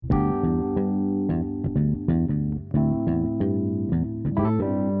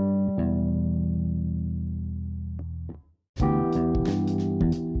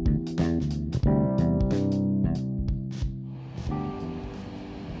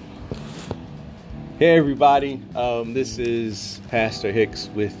Hey everybody, this is Pastor Hicks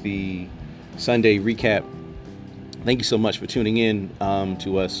with the Sunday recap. Thank you so much for tuning in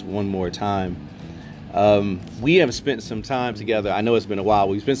to us one more time. We have spent some time together. I know it's been a while.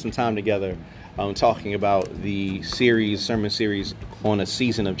 We've spent some time together talking about the sermon series on a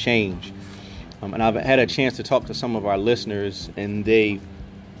season of change. And I've had a chance to talk to some of our listeners, and they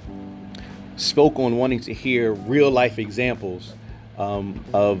spoke on wanting to hear real life examples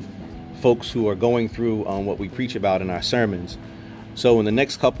of folks who are going through what we preach about in our sermons. So in the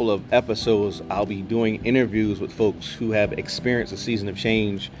next couple of episodes, I'll be doing interviews with folks who have experienced a season of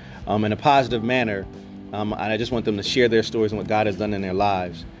change in a positive manner. And I just want them to share their stories and what God has done in their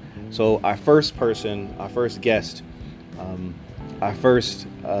lives. So our first person, our first guest, our first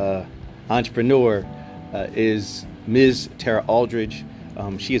entrepreneur is Ms. Tara Aldridge.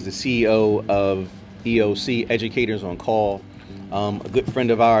 She is the CEO of EOC, Educators on Call. A good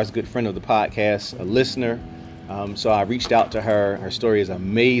friend of ours, good friend of the podcast, a listener. So I reached out to her. Her story is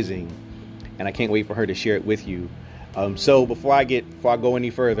amazing, and I can't wait for her to share it with you. So before I go any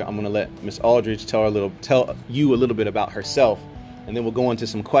further, I'm going to let Miss Aldridge tell you a little bit about herself, and then we'll go into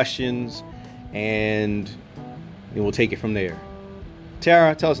some questions, and then we'll take it from there.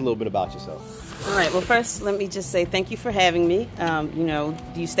 Tara, tell us a little bit about yourself. All right. Well, first, let me just say thank you for having me.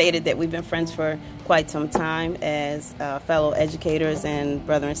 You stated that we've been friends for quite some time as fellow educators and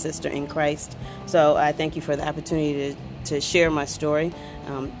brother and sister in Christ. So I thank you for the opportunity to share my story.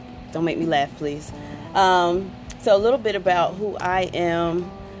 Don't make me laugh, please. So a little bit about who I am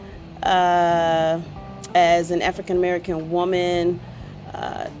as an African-American woman,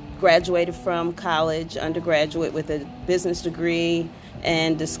 graduated from college, undergraduate with a business degree,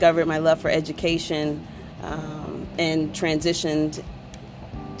 and discovered my love for education and transitioned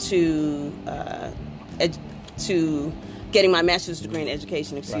to getting my master's degree in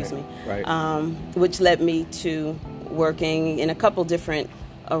education, which led me to working in a couple different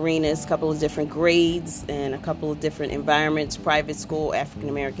arenas, a couple of different grades, and a couple of different environments: private school,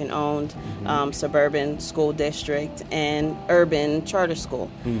 African-American owned, suburban school district, and urban charter school.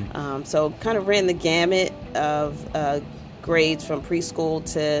 So kind of ran the gamut of grades from preschool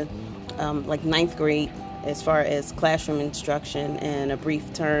to like ninth grade as far as classroom instruction, and a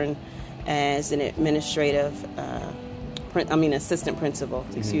brief turn as an assistant principal,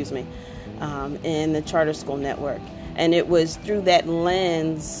 in the charter school network. And it was through that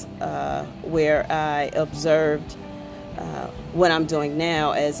lens where I observed what I'm doing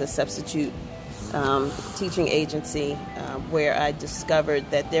now as a substitute teaching agency, where I discovered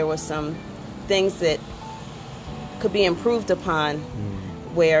that there were some things that could be improved upon,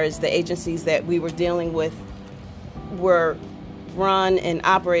 whereas the agencies that we were dealing with were run and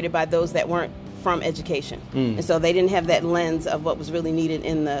operated by those that weren't from education. And so they didn't have that lens of what was really needed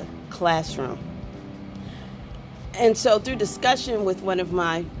in the classroom. And so through discussion with one of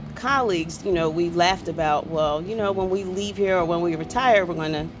my colleagues, we laughed about, when we leave here or when we retire, we're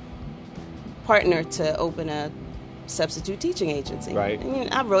going to partner to open a substitute teaching agency. Right.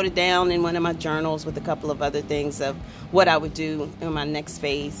 And I wrote it down in one of my journals with a couple of other things of what I would do in my next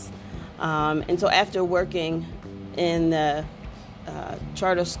phase. And so after working in the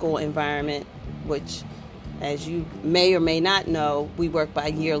charter school environment, which, as you may or may not know, we work by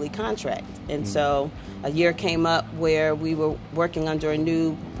yearly contract. And so a year came up where we were working under a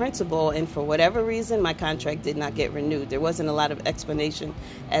new principal, and for whatever reason, my contract did not get renewed. There wasn't a lot of explanation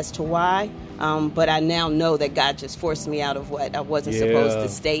as to why, but I now know that God just forced me out of what I wasn't supposed to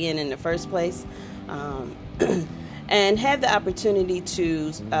stay in the first place. And had the opportunity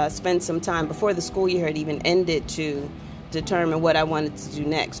to spend some time before the school year had even ended to determine what I wanted to do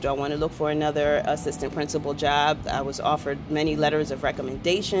next. Do I want to look for another assistant principal job? I was offered many letters of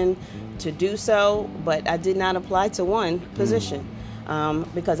recommendation to do so, but I did not apply to one position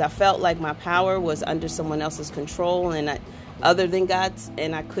because I felt like my power was under someone else's control other than God's,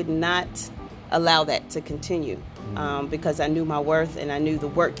 and I could not allow that to continue because I knew my worth and I knew the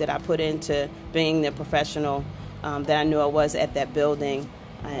work that I put into being the professional that I knew I was at that building.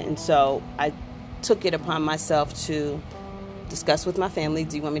 And so I took it upon myself to discuss with my family.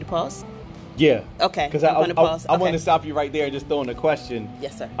 Do you want me to pause? Yeah. Okay. Because I want to stop you right there and just throw in a question.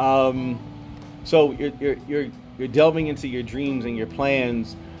 Yes, sir. So you're delving into your dreams and your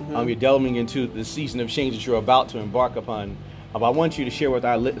plans. You're delving into the season of change that you're about to embark upon. I want you to share with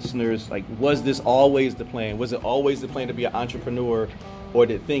our listeners, was this always the plan? Was it always the plan to be an entrepreneur, or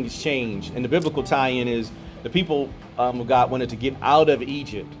did things change? And the biblical tie-in is the people of God wanted to get out of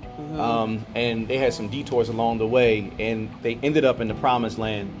Egypt. And they had some detours along the way, and they ended up in the promised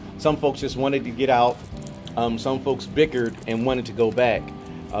land. Some folks just wanted to get out. Some folks bickered and wanted to go back.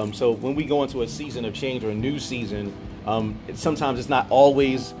 So when we go into a season of change or a new season, sometimes it's not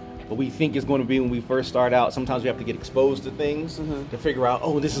always what we think it's going to be when we first start out. Sometimes we have to get exposed to things to figure out,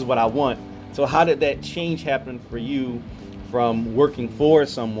 oh, this is what I want. So how did that change happen for you from working for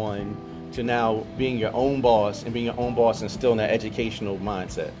someone to now being your own boss and still in that educational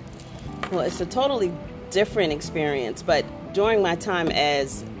mindset? Well, it's a totally different experience, but during my time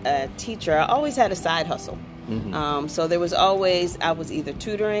as a teacher, I always had a side hustle. So there was always, I was either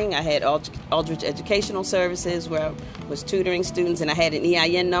tutoring, I had Aldridge Educational Services where I was tutoring students, and I had an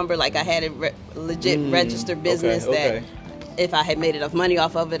EIN number, like I had a legit registered business that if I had made enough money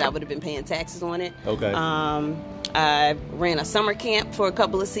off of it, I would have been paying taxes on it. I ran a summer camp for a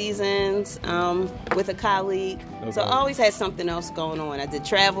couple of seasons with a colleague. So I always had something else going on. I did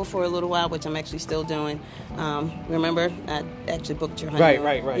travel for a little while, which I'm actually still doing. Remember, I actually booked your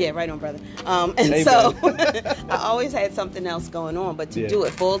honeymoon. Right. Yeah, right on, brother. So I always had something else going on. But to do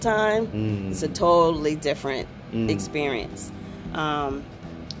it full time, it's a totally different experience.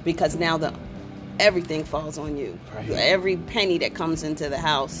 Because now everything falls on you. Right. Every penny that comes into the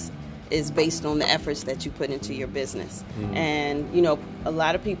house is based on the efforts that you put into your business. And, you know, a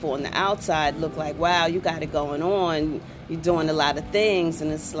lot of people on the outside look like, wow, you got it going on. You're doing a lot of things.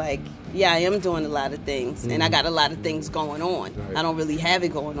 And it's like, yeah, I am doing a lot of things. And I got a lot of things going on. Right. I don't really have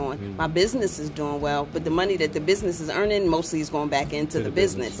it going on. My business is doing well, but the money that the business is earning mostly is going back into the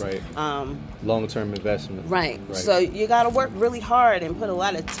business. Right. Long-term investment. Right. So you got to work really hard and put a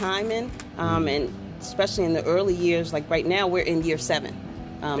lot of time in. And especially in the early years, like right now, we're in year 7.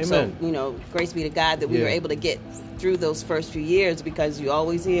 So, you know, grace be to God that we were able to get through those first few years, because you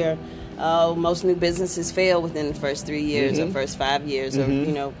always hear, oh, most new businesses fail within the first 3 years or first 5 years, or,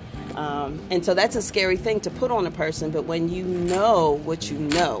 you know. And so that's a scary thing to put on a person. But when you know what you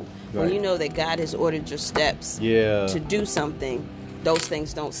know, when you know that God has ordered your steps to do something, those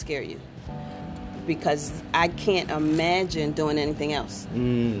things don't scare you. Because I can't imagine doing anything else.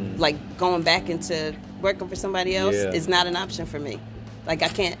 Like going back into working for somebody else is not an option for me. Like I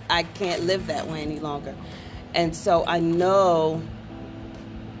can't live that way any longer. And so I know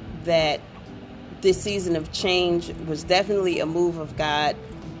that this season of change was definitely a move of God,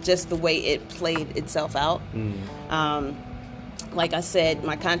 just the way it played itself out. Like I said,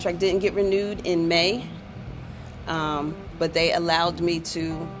 my contract didn't get renewed in May, but they allowed me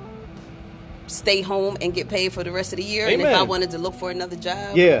to stay home and get paid for the rest of the year. And if I wanted to look for another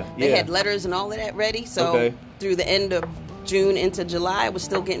job, they had letters and all of that ready. So through the end of June into July, I was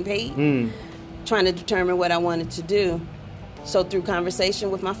still getting paid, trying to determine what I wanted to do. So through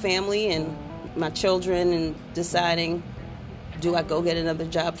conversation with my family and my children and deciding, do I go get another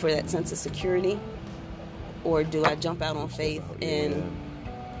job for that sense of security, or do I jump out on faith and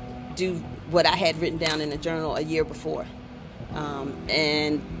do what I had written down in the journal a year before?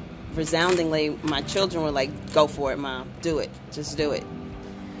 And resoundingly, my children were like, go for it, Mom. Do it. Just do it.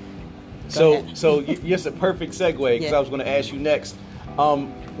 So it's a perfect segue, because I was going to ask you next.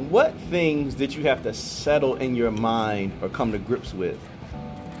 What things did you have to settle in your mind or come to grips with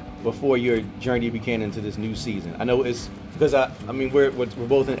before your journey began into this new season? I know it's because I mean we're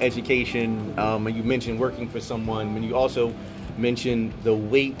both in education, and you mentioned working for someone, and you also mentioned the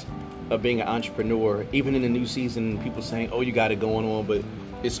weight of being an entrepreneur. Even in the new season, people saying, "Oh, you got it going on," but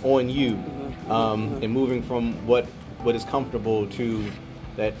it's on you, and moving from what is comfortable to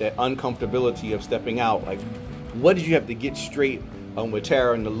that uncomfortability of stepping out. Like, what did you have to get straight with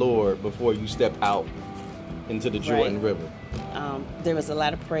Tara and the Lord before you stepped out into the Jordan River? There was a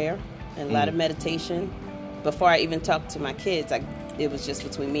lot of prayer and a lot of meditation. Before I even talked to my kids, it was just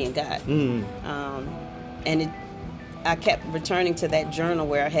between me and God. And I kept returning to that journal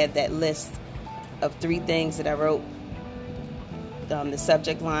where I had that list of 3 things that I wrote. The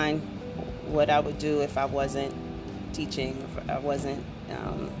subject line, what I would do if I wasn't teaching, if I wasn't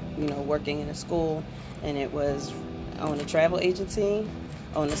working in a school, and it was own a travel agency,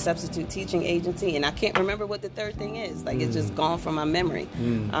 own a substitute teaching agency, and I can't remember what the third thing is. Like, it's just gone from my memory.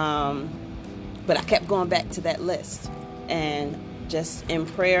 But I kept going back to that list, and just in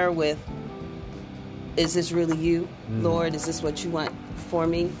prayer with, is this really you, Lord? Is this what you want for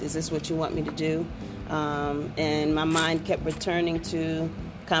me? Is this what you want me to do? And my mind kept returning to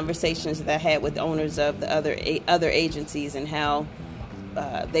conversations that I had with owners of the other agencies, and how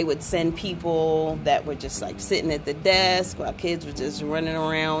they would send people that were just like sitting at the desk while kids were just running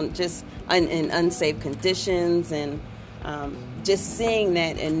around just in unsafe conditions, and just seeing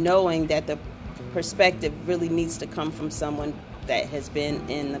that and knowing that the perspective really needs to come from someone that has been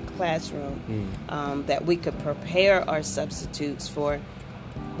in the classroom, that we could prepare our substitutes for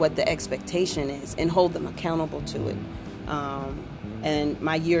what the expectation is and hold them accountable to it. and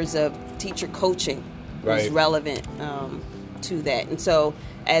my years of teacher coaching was Right. relevant to that. And so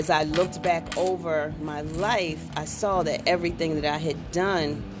as I looked back over my life, I saw that everything that I had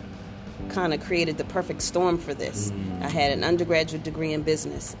done kind of created the perfect storm for this. I had an undergraduate degree in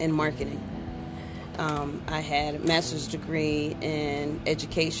business and marketing. I had a master's degree in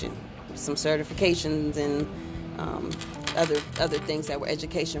education, some certifications and other things that were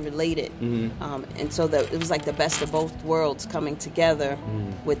education related. And so it was like the best of both worlds coming together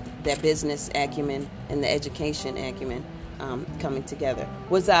with that business acumen and the education acumen coming together.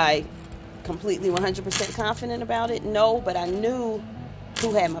 Was I completely 100% confident about it? No, but I knew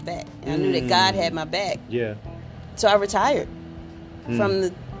who had my back. And I knew that God had my back. Yeah. So I retired from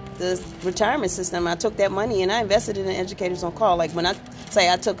the retirement system. I took that money and I invested it in Educators on Call. Like when I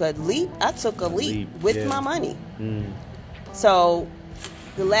say I took a leap, I took a leap with my money. So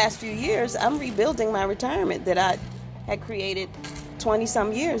the last few years, I'm rebuilding my retirement that I had created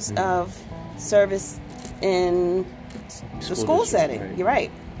 20-some years of service in the school setting. Right. You're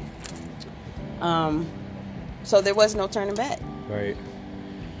right. So there was no turning back. Right.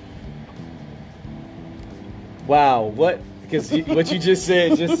 Wow. What? Because what you just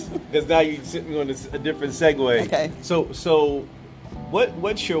said, because now you sent me on a different segue. Okay. So,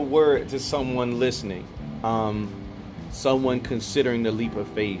 what's your word to someone listening? Someone considering the leap of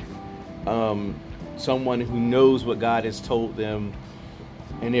faith. Someone who knows what God has told them,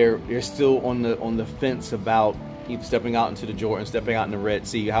 and they're still on the fence about either stepping out into the Jordan, stepping out in the Red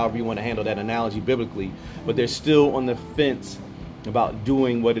Sea, however you want to handle that analogy biblically, but they're still on the fence about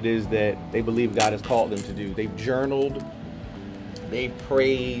doing what it is that they believe God has called them to do. They've journaled, they've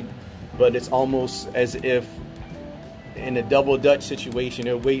prayed, but it's almost as if in a double dutch situation,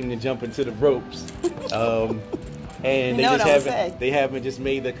 they're waiting to jump into the ropes. And they haven't just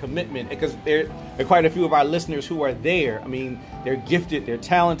made the commitment, because there are quite a few of our listeners who are there. I mean, they're gifted, they're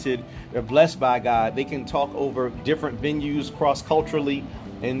talented, they're blessed by God. They can talk over different venues cross-culturally,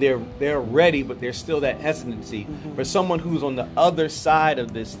 and they're ready, but there's still that hesitancy. For someone who's on the other side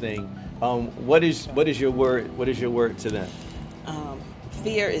of this thing, what is your word? What is your word to them?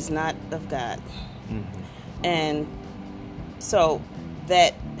 Fear is not of God, and so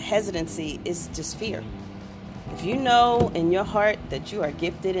that hesitancy is just fear. If you know in your heart that you are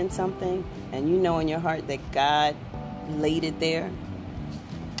gifted in something, and you know in your heart that God laid it there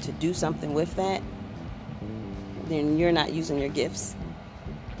to do something with that, then you're not using your gifts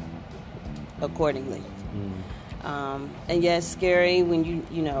accordingly. And yeah, it's scary when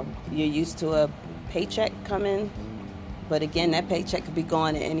you're used to a paycheck coming, but again, that paycheck could be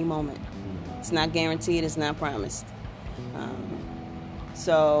gone at any moment. It's not guaranteed, it's not promised.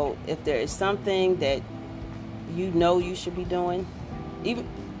 So if there is something that you should be doing, even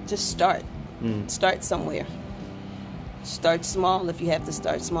just start. Start somewhere. Start small if you have to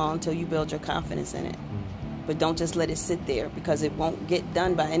start small until you build your confidence in it. But don't just let it sit there, because it won't get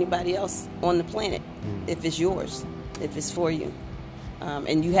done by anybody else on the planet if it's yours, if it's for you.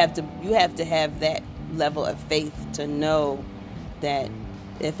 And you have to have that level of faith to know that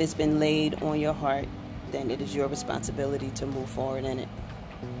if it's been laid on your heart, then it is your responsibility to move forward in it.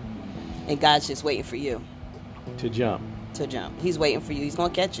 And God's just waiting for you. To jump. He's waiting for you. He's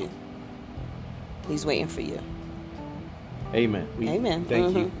going to catch you. He's waiting for you. Amen. Amen.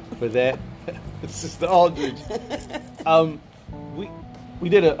 Thank you for that. Sister Aldridge. We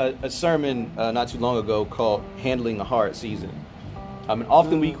did a sermon not too long ago called Handling a Hard Season. And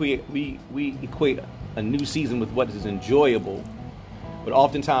often we equate a new season with what is enjoyable, but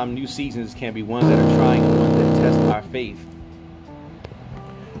oftentimes new seasons can be ones that are trying and ones that test our faith.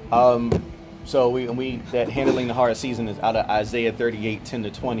 So that handling the hard season is out of Isaiah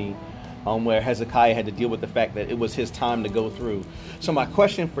 38:10-20, where Hezekiah had to deal with the fact that it was his time to go through. So my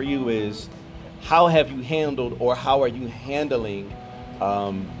question for you is, how have you handled, or how are you handling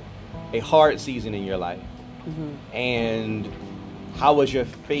a hard season in your life? And how was your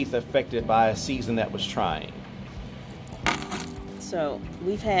faith affected by a season that was trying? So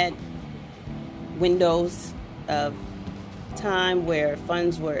we've had windows of time where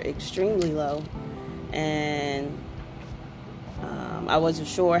funds were extremely low, and I wasn't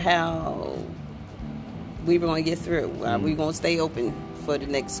sure how we were going to get through. We were going to stay open for the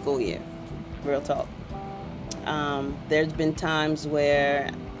next school year. Real talk. There's been times where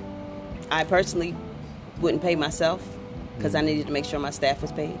I personally wouldn't pay myself because I needed to make sure my staff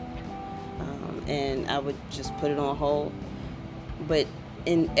was paid, and I would just put it on hold. But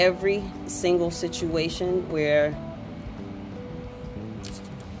in every single situation where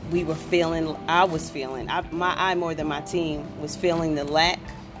I was feeling, I more than my team was feeling the lack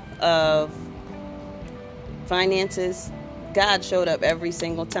of finances, God showed up every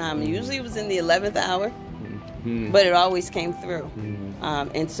single time. Usually it was in the 11th hour, Mm-hmm. but it always came through.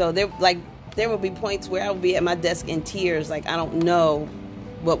 Mm-hmm. And so there would be points where I would be at my desk in tears, like I don't know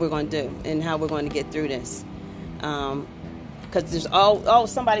what we're going to do and how we're going to get through this. Because there's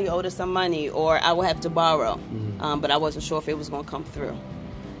somebody owed us some money, or I will have to borrow. But I wasn't sure if it was going to come through.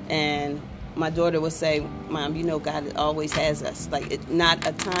 And my daughter would say, Mom, you know God always has us. Like, not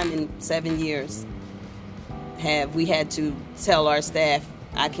a time in 7 years have we had to tell our staff,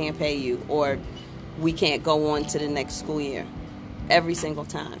 I can't pay you, or we can't go on to the next school year. Every single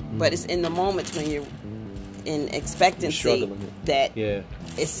time. But it's in the moments when you're in expectancy that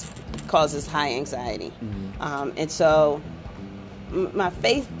it causes high anxiety. And so my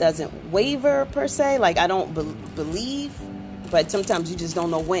faith doesn't waver per se. Like, I don't believe, but sometimes you just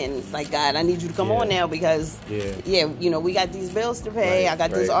don't know when. It's like, God, I need you to come on now because, we got these bills to pay. I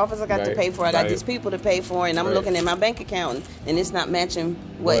got this office I got to pay for. I got these people to pay for. And I'm looking at my bank account and it's not matching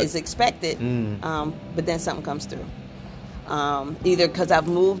what is expected. But then something comes through. Either because I've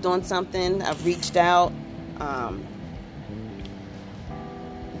moved on something, I've reached out.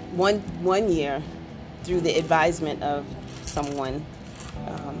 One year, through the advisement of someone,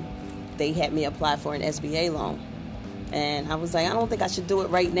 they had me apply for an SBA loan. And I was like, I don't think I should do it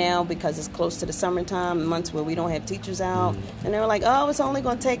right now because it's close to the summertime, months where we don't have teachers out. And they were like, oh, it's only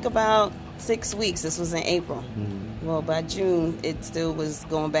going to take about 6 weeks. This was in April. Well, by June, it still was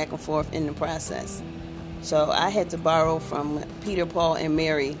going back and forth in the process. So I had to borrow from Peter, Paul, and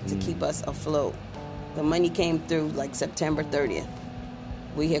Mary to keep us afloat. The money came through like September 30th.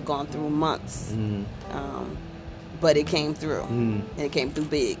 We had gone through months, but it came through, and it came through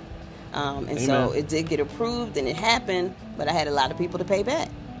big. And so it did get approved, and it happened, but I had a lot of people to pay back.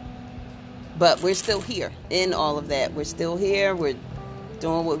 But we're still here in all of that. We're still here. We're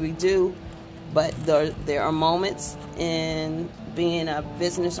doing what we do. But there are moments in being a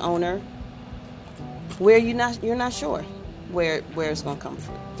business owner where you're not sure where it's going to come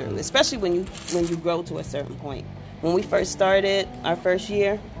through, especially when you grow to a certain point. When we first started our first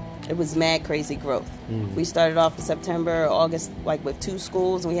year, it was mad crazy growth. We started off in September, August, like with 2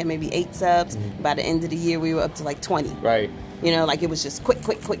 schools, and we had maybe 8 subs. By the end of the year, we were up to like 20. Right. Like it was just quick.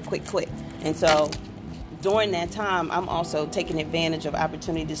 And so during that time, I'm also taking advantage of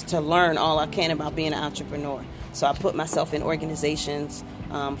opportunities to learn all I can about being an entrepreneur. So I put myself in organizations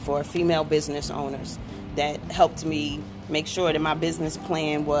for female business owners that helped me make sure that my business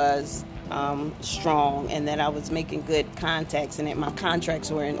plan was strong and that I was making good contacts and that my contracts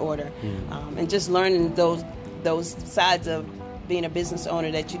were in order. And just learning those sides of being a business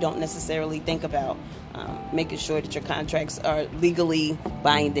owner that you don't necessarily think about. Making sure that your contracts are legally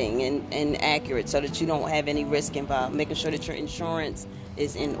binding and accurate so that you don't have any risk involved. Making sure that your insurance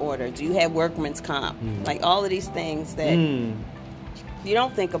is in order. Do you have workman's comp? Like all of these things that you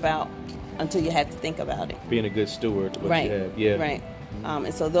don't think about until you have to think about it. Being a good steward of what you have. Yeah. Right.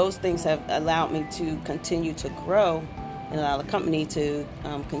 And so those things have allowed me to continue to grow and allow the company to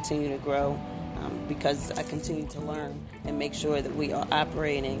continue to grow because I continue to learn and make sure that we are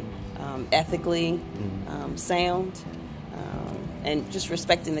operating ethically, sound, and just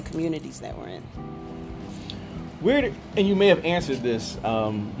respecting the communities that we're in. And you may have answered this,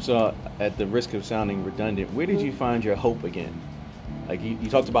 so at the risk of sounding redundant, where did you find your hope again? Like you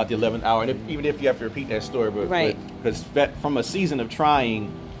talked about the 11th hour, and even if you have to repeat that story, but because from a season of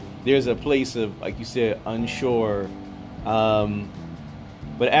trying, there's a place of, like you said, unsure.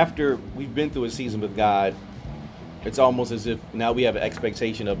 But after we've been through a season with God, it's almost as if now we have an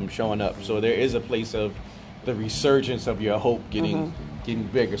expectation of Him showing up. So there is a place of the resurgence of your hope getting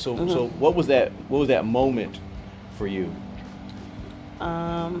bigger. So what was that moment for you?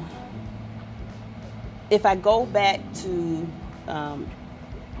 If I go back to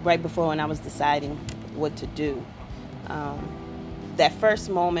right before when I was deciding what to do, that first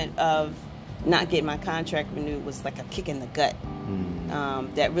moment of not getting my contract renewed was like a kick in the gut.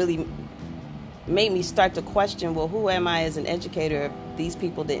 That really made me start to question, well, who am I as an educator if these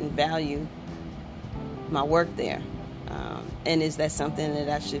people didn't value my work there? And is that something that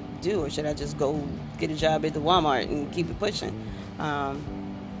I should do, or should I just go get a job at the Walmart and keep it pushing?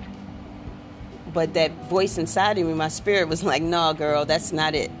 But that voice inside of me, my spirit was like, no, girl, that's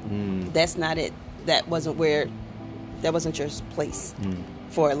not it. That's not it. That wasn't your place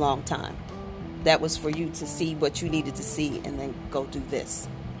for a long time. That was for you to see what you needed to see and then go do this.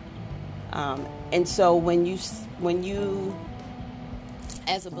 And so when you,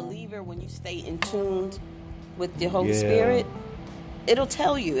 as a believer, when you stay in tune with the Holy Spirit, it'll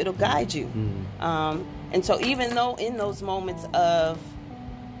tell you, it'll guide you. And so even though in those moments of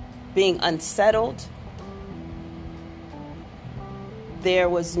being unsettled, there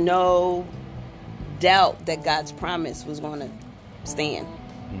was no doubt that God's promise was going to stand,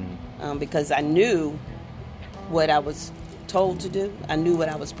 because I knew what I was told to do. I knew what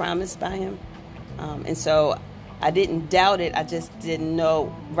I was promised by Him, and so I didn't doubt it. I just didn't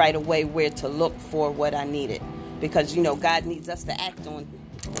know right away where to look for what I needed, because God needs us to act on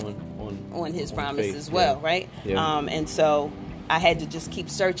His promise faith, as well, yeah. right? Yeah. And so I had to just keep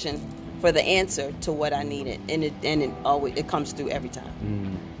searching for the answer to what I needed, and it comes through every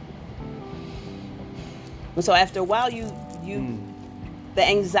time. And so after a while, the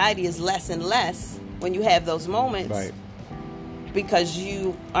anxiety is less and less when you have those moments, Right. because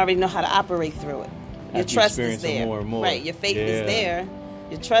you already know how to operate through it. Your After you trust is experience it there, more and more. right? Your faith Yeah. is there,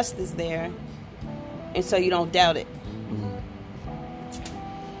 your trust is there, and so you don't doubt it.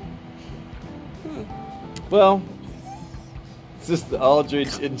 Well, Sister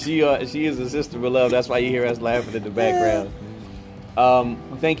Aldridge, and she is a sister beloved. That's why you hear us laughing in the background.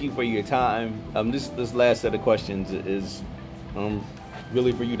 Thank you for your time. This last set of questions is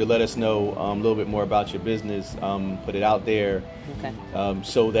really for you to let us know a little bit more about your business. Put it out there, Okay.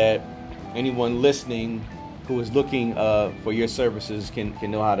 so that anyone listening who is looking for your services can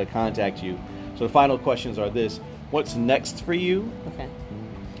know how to contact you. So the final questions are this: what's next for you? Okay.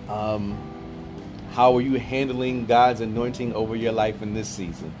 How are you handling God's anointing over your life in this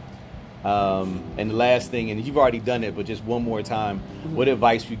season? And the last thing, and you've already done it, but just one more time, what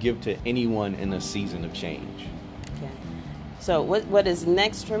advice you give to anyone in a season of change? Okay. So what is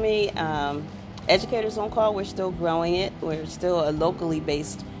next for me? Educators on Call, we're still growing it. We're still a locally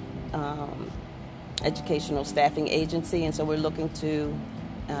based educational staffing agency, and so we're looking to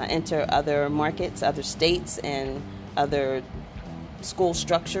enter other markets, other states, and other school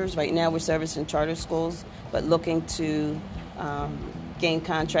structures. Right now we're servicing charter schools, but looking to gain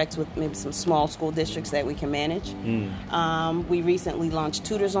contracts with maybe some small school districts that we can manage. We recently launched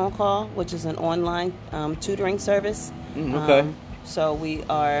Tutors on Call, which is an online tutoring service. Okay. So we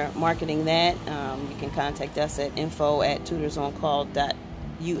are marketing that. You can contact us at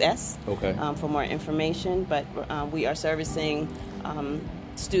info@tutorsoncall.us Okay. for more information. But we are servicing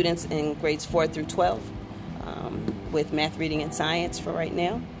students in grades 4 through 12 with math, reading, and science for right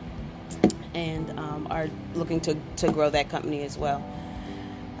now, and are looking to grow that company as well.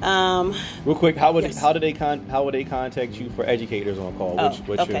 Real quick, how would Yes. how would they contact you for Educators on Call?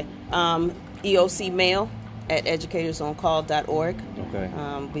 Okay. EOC mail at educatorsoncall.org. Okay.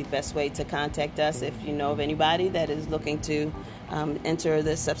 Be the best way to contact us if you know of anybody that is looking to enter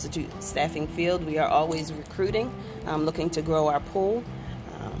the substitute staffing field. We are always recruiting, looking to grow our pool.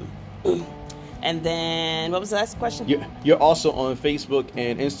 And then, what was the last question? You're also on Facebook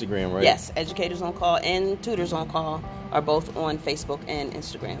and Instagram, right? Yes, Educators on Call and Tutors on Call are both on Facebook and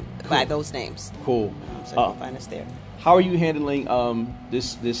Instagram by those names. Cool. So you can find us there. How are you handling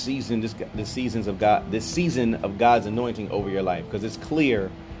this season of God's anointing over your life? Because it's clear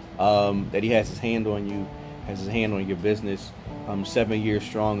that He has His hand on you, has His hand on your business. 7 years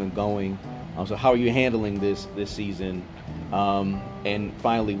strong and going. So how are you handling this season? And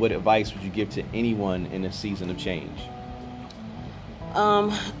finally, what advice would you give to anyone in a season of change?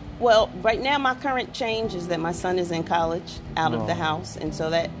 Well, right now my current change is that my son is in college, out of the house, and so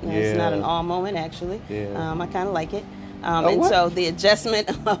that is not an all moment actually. Yeah. I kind of like it. So the adjustment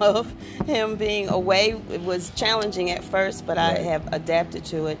of him being away was challenging at first, but I have adapted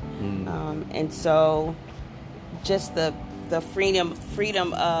to it. And so just the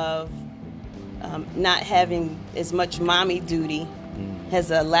freedom of not having as much mommy duty has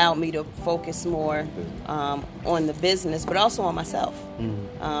allowed me to focus more on the business, but also on myself.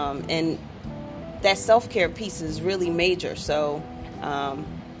 And that self-care piece is really major. So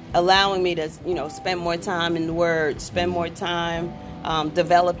allowing me to, spend more time in the Word, spend more time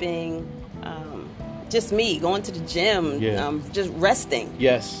developing just me, going to the gym, just resting.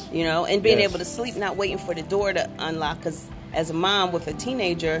 Yes. And being able to sleep, not waiting for the door to unlock, because as a mom with a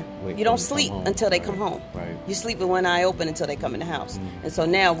teenager, you don't sleep until they come home. Right. You sleep with one eye open until they come in the house. And so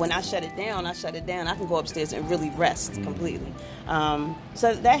now when I shut it down, I can go upstairs and really rest completely.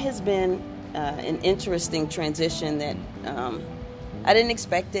 So that has been an interesting transition that I didn't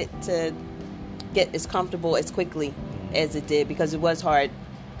expect it to get as comfortable as quickly as it did, because it was hard,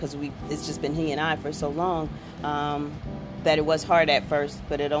 because it's just been he and I for so long. That it was hard at first,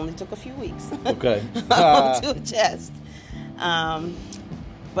 but it only took a few weeks Okay. to adjust.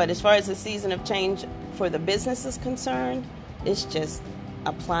 But as far as the season of change for the business is concerned, it's just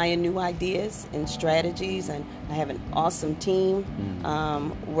applying new ideas and strategies, and I have an awesome team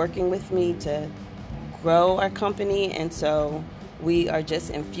working with me to grow our company, and so we are just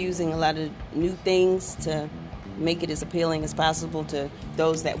infusing a lot of new things to make it as appealing as possible to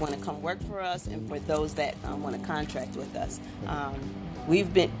those that want to come work for us and for those that want to contract with us.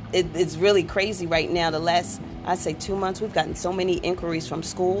 It's really crazy right now. The last, I'd say 2 months, we've gotten so many inquiries from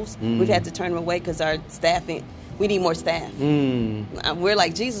schools. We've had to turn them away because our staffing, we need more staff. We're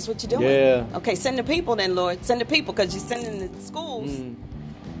like, Jesus, what you doing? Yeah. Okay, send the people then, Lord. Send the people, because you're sending the schools.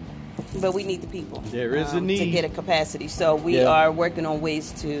 But we need the people. There is a need to get a capacity. So we are working on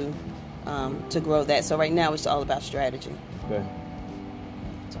ways to grow that. So right now it's all about strategy. Okay.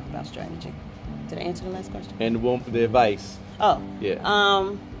 It's all about strategy. Did I answer the last question? And the advice. Oh. Yeah.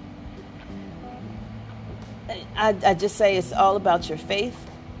 I just say it's all about your faith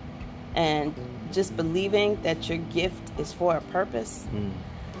and just believing that your gift is for a purpose.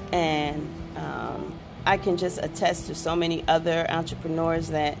 And I can just attest to so many other entrepreneurs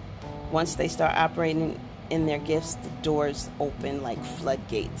that once they start operating in their gifts, the doors open like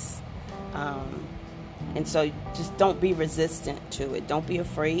floodgates. And so just don't be resistant to it. Don't be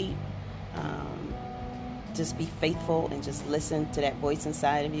afraid. Just be faithful and just listen to that voice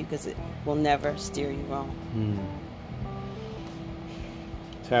inside of you, because it will never steer you wrong.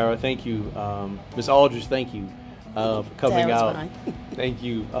 Tara, thank you. Ms. Aldridge, thank you for coming Tara's out. fine. Thank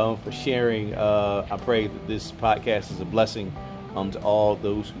you for sharing. I pray that this podcast is a blessing to all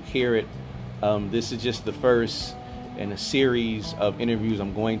those who hear it. This is just the first in a series of interviews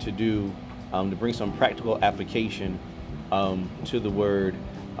I'm going to do to bring some practical application to the word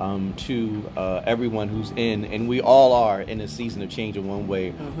to everyone who's in, and we all are in a season of change in one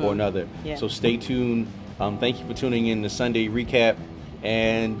way or another. Yeah. So stay tuned. Thank you for tuning in to Sunday Recap,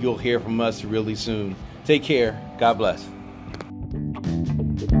 and you'll hear from us really soon. Take care. God bless.